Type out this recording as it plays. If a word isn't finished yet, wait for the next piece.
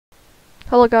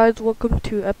Hello guys, welcome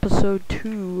to episode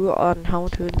 2 on how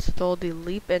to install the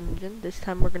Leap engine. This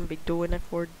time we're going to be doing it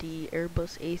for the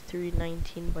Airbus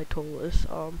A319 by Toliss.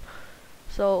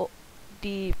 So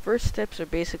the first steps are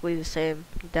basically the same.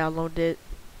 Download it,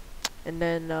 and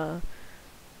then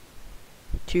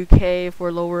 2K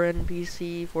for lower end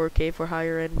PC, 4K for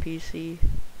higher end PC.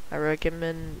 I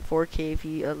recommend 4K if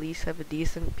you at least have a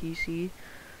decent PC.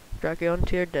 Drag it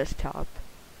onto your desktop.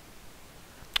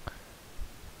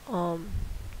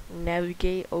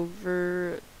 Navigate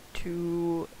over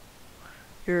to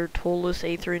your Toliss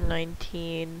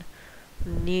A319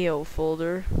 Neo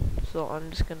folder. So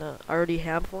I'm just gonna, I already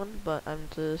have one, but I'm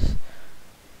just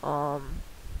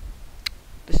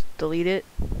delete it.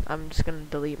 I'm just gonna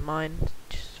delete mine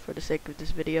just for the sake of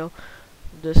this video.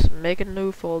 Just make a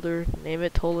new folder, name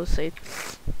it Toliss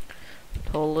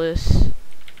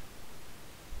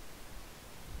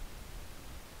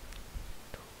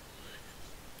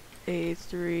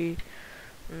A319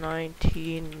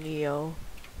 Neo.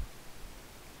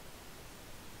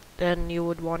 Then you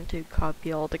would want to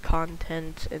copy all the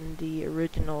contents in the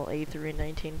original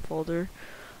A319 folder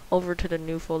over to the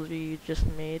new folder you just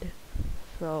made.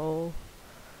 So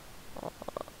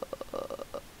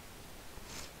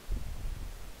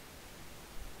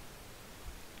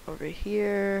over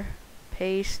here,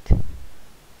 paste.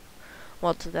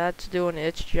 Once that's doing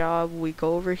its job, we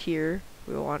go over here.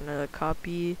 We want to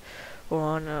copy. We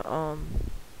want to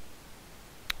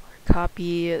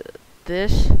copy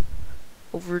this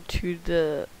over to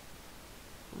the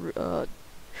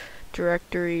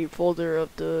directory folder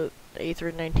of the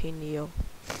A319 Neo.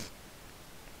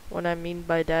 What I mean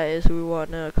by that is we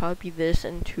want to copy this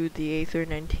into the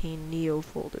A319 Neo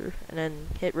folder and then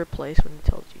hit replace when it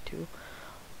tells you to.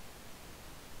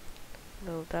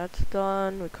 So that's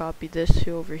done. We copy this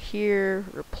to over here,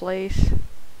 replace,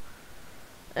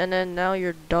 and then now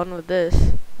you're done with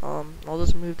this. I'll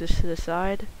just move this to the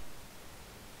side.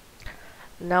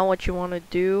 Now what you want to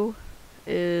do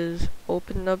is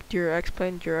open up your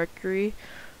X-Plane directory,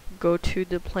 go to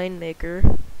the plane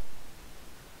maker,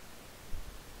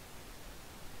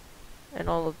 and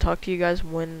I'll talk to you guys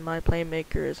when my plane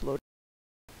maker is loaded.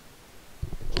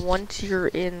 Once you're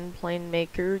in plane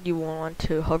maker, you want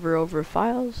to hover over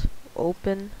files,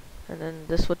 open, and then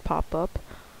this would pop up.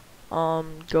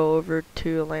 Go over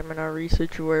to laminar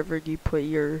research, wherever you put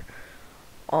your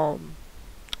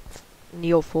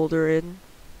Neo folder in.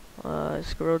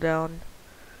 Scroll down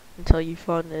until you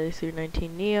find the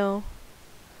A319 Neo.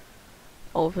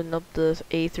 Open up the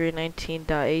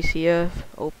A319.acf,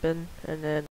 open, and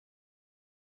then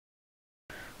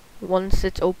once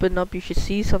it's opened up, you should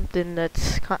see something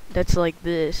that's like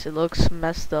this. It looks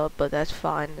messed up, but that's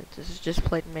fine. This is just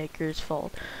plane maker's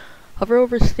fault. Hover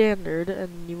over standard,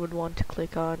 and you would want to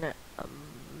click on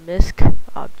MISC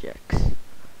objects.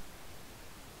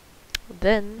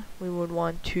 Then we would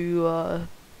want to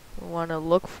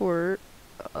look for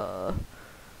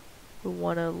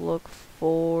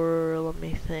let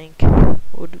me think.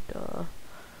 Would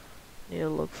need to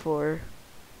look for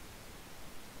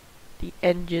the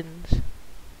engines.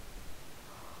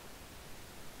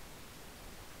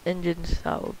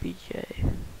 Engines.obj.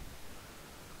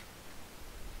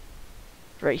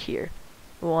 Right here.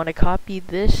 We want to copy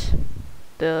this,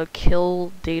 the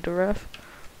kill data ref.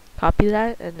 Copy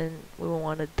that, and then we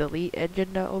want to delete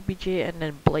engine.obj and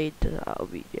then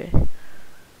blade.obj.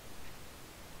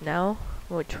 Now,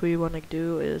 what we want to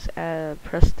do is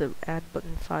press the add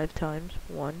button 5 times.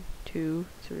 1, 2,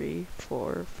 3,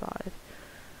 4, 5.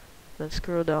 Then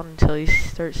scroll down until you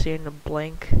start seeing the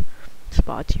blank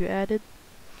spots you added.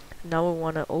 Now we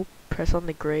want to press on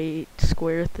the gray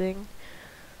square thing.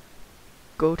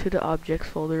 Go to the objects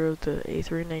folder of the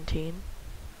A319.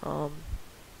 I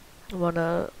want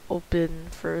to open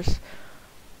first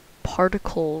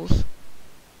particles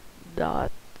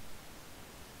dot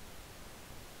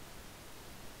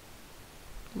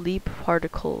leap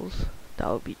particles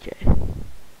 .obj.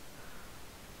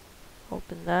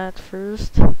 Open that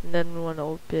first, and then we want to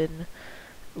open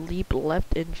leap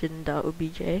left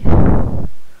engine.obj.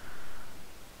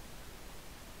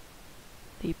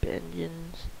 Leap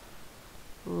engines,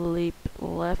 leap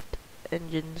left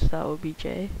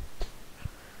engines.obj.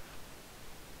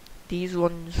 These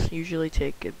ones usually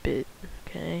take a bit,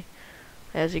 okay?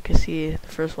 As you can see, the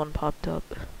first one popped up.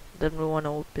 Then we want to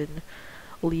open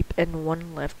leap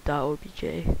n1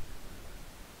 left.obj.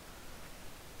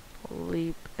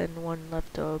 Leap n1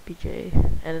 left.obj.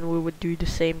 And then we would do the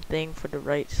same thing for the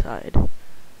right side.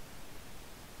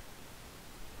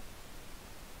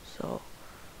 So,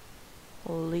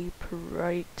 leap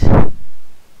right.obj.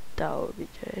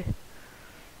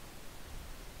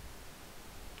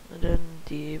 And then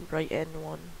the right end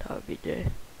one,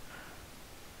 .obj.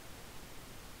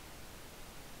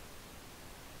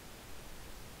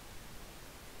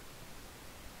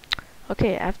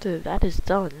 Okay, after that is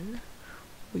done,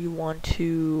 we want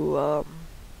to,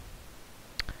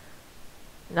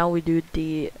 now we do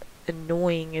the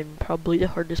annoying and probably the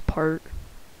hardest part,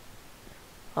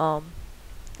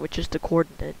 which is the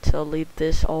coordinates. I'll leave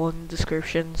this all in the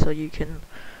description so you can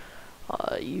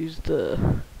use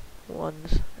the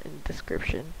ones in the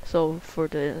description. So for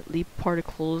the leap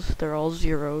particles, they're all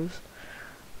zeros.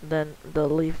 Then the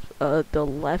left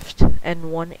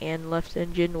N1 and left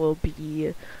engine will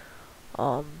be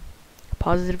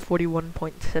positive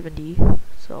 41.70.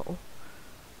 So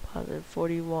positive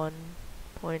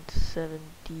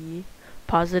 41.70.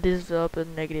 Positives up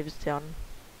and negatives down,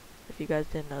 if you guys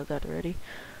didn't know that already.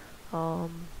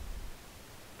 And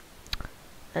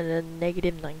then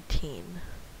negative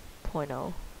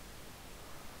 19.0.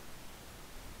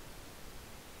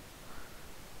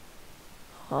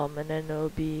 And then it'll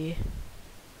be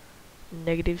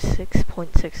negative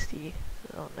 6.60.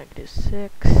 So negative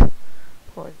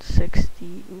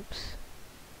 6.60. Oops.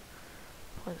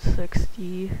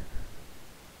 0.60.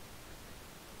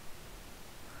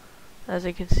 As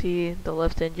you can see, the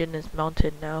left engine is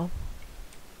mounted now.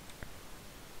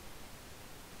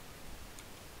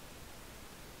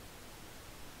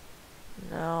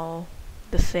 Now,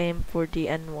 the same for the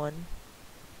N1.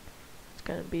 It's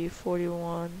gonna be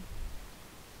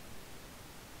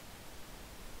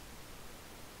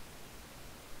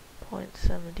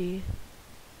 41.70.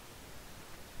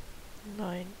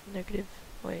 9 negative.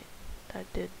 Wait, I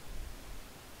did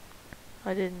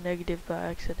negative by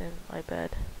accident. My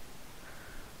bad.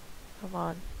 Come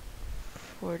on.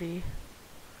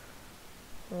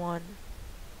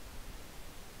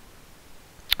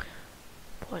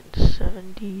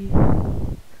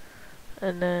 41.70,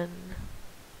 and then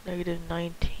negative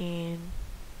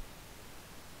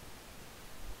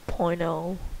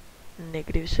 19.0,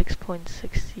 negative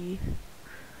 6.60.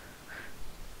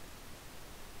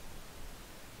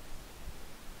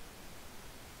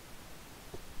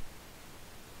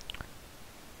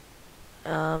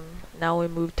 Now we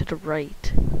move to the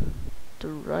right. The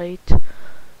right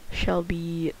shall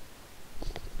be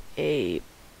a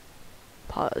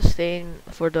staying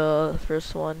for the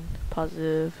first one,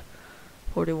 positive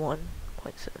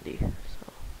 41.70.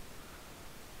 So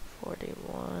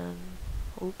 41.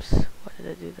 Oops, why did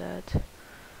I do that?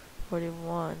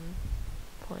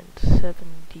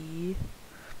 41.70.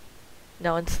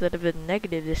 Now instead of a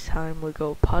negative this time, we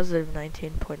go positive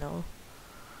 19.0.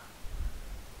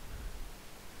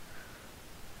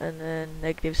 And then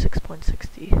negative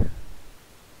 6.60.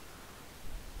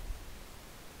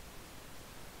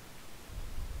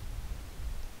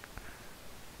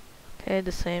 Okay,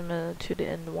 the same to the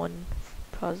N1,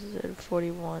 positive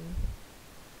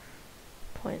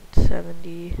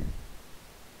 41.70.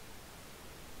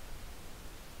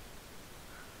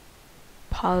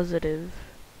 Positive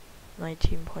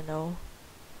 19.0.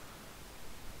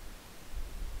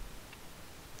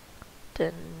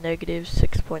 Then negative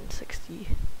 6.60.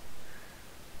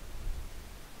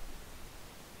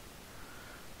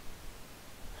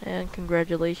 And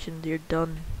congratulations, you're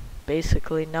done.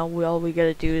 Basically, now all we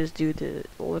gotta do is do the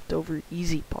leftover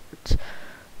easy parts.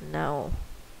 Now,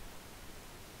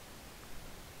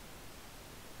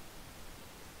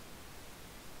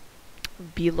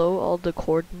 below all the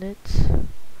coordinates,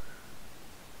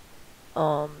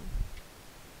 hold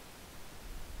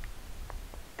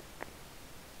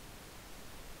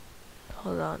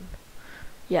on.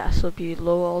 Yeah, so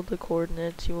below all the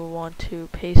coordinates, you will want to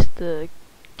paste the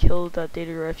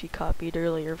kill.dataref you copied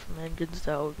earlier from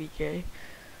engines.obj.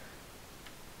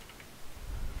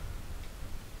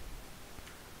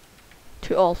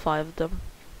 To all 5 of them.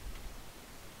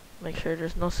 Make sure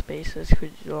there's no spaces,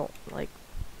 because we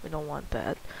don't want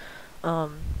that.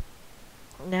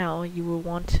 Now you will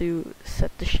want to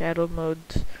set the shadow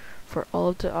modes for all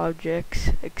of the objects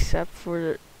except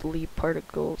for the leap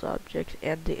particles objects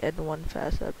and the N1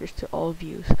 fast objects to all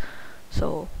views.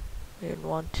 So we would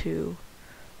want to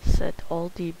set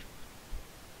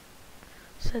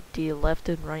the left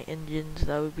and right engines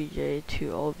 .obj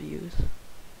to all views,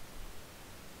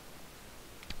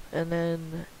 and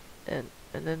then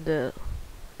the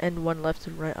N1 left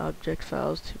and right object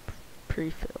files to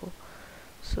prefill.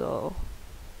 So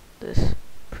this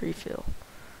prefill,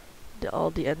 all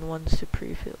the N1s to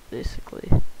prefill basically.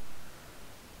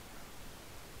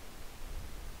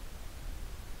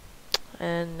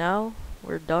 And now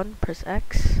we're done. Press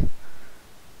X.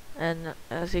 And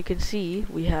as you can see,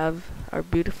 we have our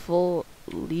beautiful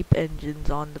leap engines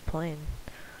on the plane.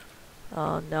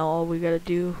 Now all we gotta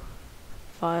do,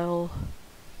 file,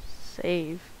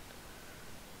 save.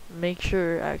 Make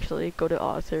sure, actually, go to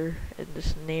author and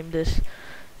just name this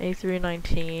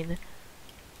A319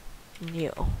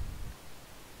 Neo.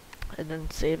 And then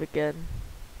save again.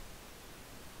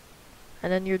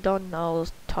 And then you're done. I'll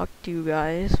talk to you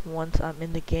guys once I'm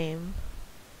in the game,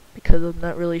 because I'm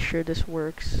not really sure this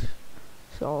works.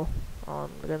 So,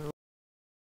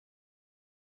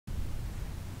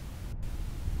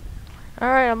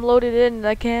 Alright, I'm loaded in and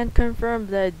I can confirm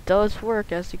that it does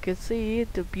work. As you can see,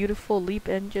 the beautiful Leap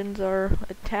engines are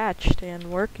attached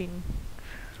and working.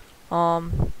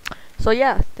 So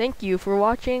yeah, thank you for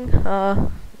watching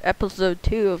episode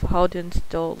 2 of how to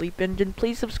install Leap engine.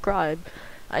 Please subscribe.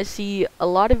 I see a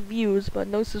lot of views but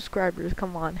no subscribers.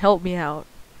 Come on, help me out.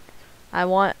 I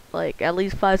want like at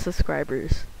least 5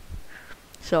 subscribers.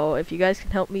 So if you guys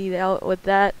can help me out with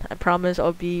that, I promise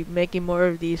I'll be making more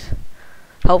of these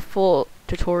helpful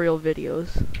tutorial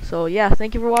videos. So yeah,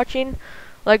 thank you for watching.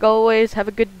 Like always, have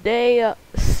a good day.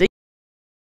 See